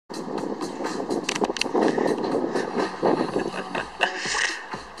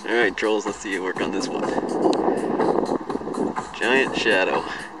Alright, trolls, let's see you work on this one. Giant shadow.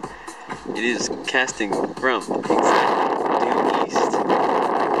 It is casting from exactly due east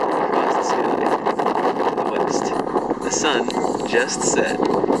across the sky to the west. The sun just set.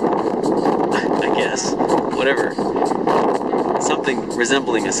 I guess. Whatever. Something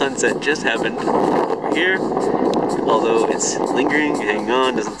resembling a sunset just happened over here. Although it's lingering, hanging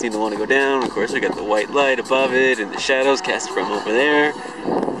on, doesn't seem to want to go down. Of course, we got the white light above it and the shadows cast from over there.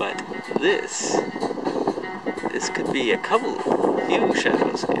 But this could be a few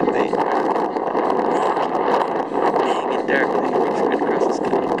shadows, and they hanging darkly right across the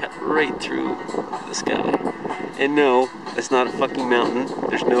sky, cut right through the sky. And no, it's not a fucking mountain.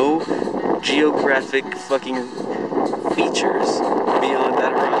 There's no geographic fucking features beyond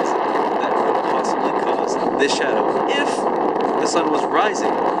that horizon that could possibly cause this shadow if the sun was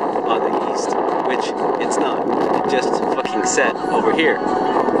rising on the east, which it's not. It just fucking set over here.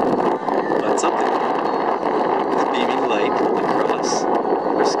 But something is beaming light across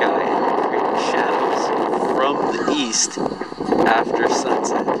our sky and creating shadows from the east after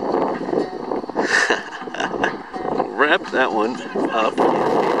sunset. Wrap that one up in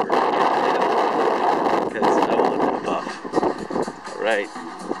paper because I want it above. Alright.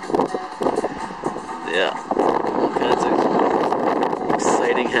 Yeah. All kinds of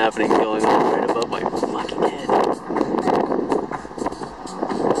exciting happening going on right above my fucking head.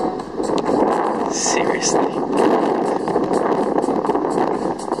 Seriously.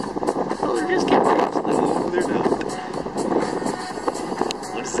 Oh, they're just chemtrails. No, they're not.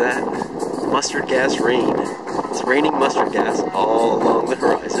 What is that? Mustard gas rain. It's raining mustard gas all along the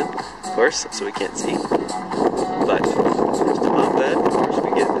horizon, of course, so we can't see. But just above that, of course,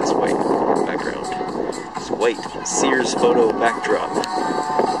 we get this white background. This white Sears photo backdrop.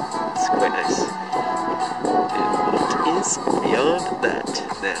 It's quite nice. And what is beyond that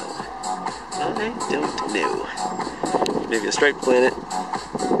now? I don't know. Maybe a striped planet.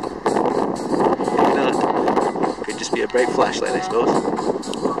 Maybe not. Could just be a bright flashlight, I suppose.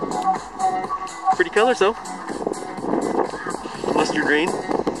 Pretty colors, though. Mustard rain.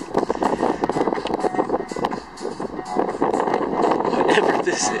 Whatever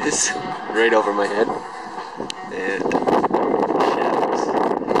this is, right over my head. And shadows.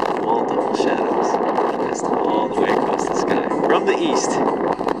 Multiple shadows. Cast all the way across the sky. From the east.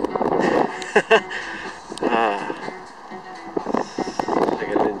 I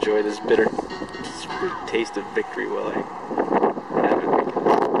gotta enjoy this bitter sweet taste of victory while I have it,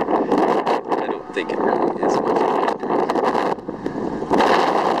 because I don't think it really is much of a victory.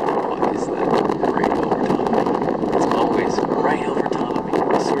 What is that right over top of me? It's always right over top of me. I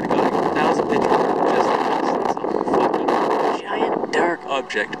swear to God, 1,000 pictures just like this. Some fucking giant dark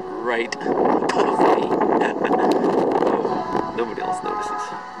object right above me. Nobody else notices,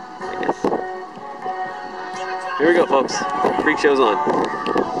 I guess. Here we go, folks. Freak show's on.